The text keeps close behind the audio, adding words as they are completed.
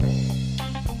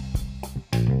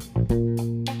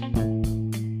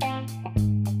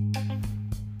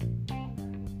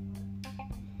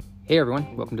Hey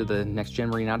everyone, welcome to the Next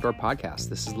Gen Marine Outdoor Podcast.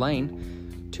 This is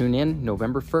Lane. Tune in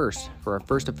November 1st for our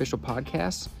first official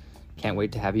podcast. Can't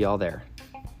wait to have you all there.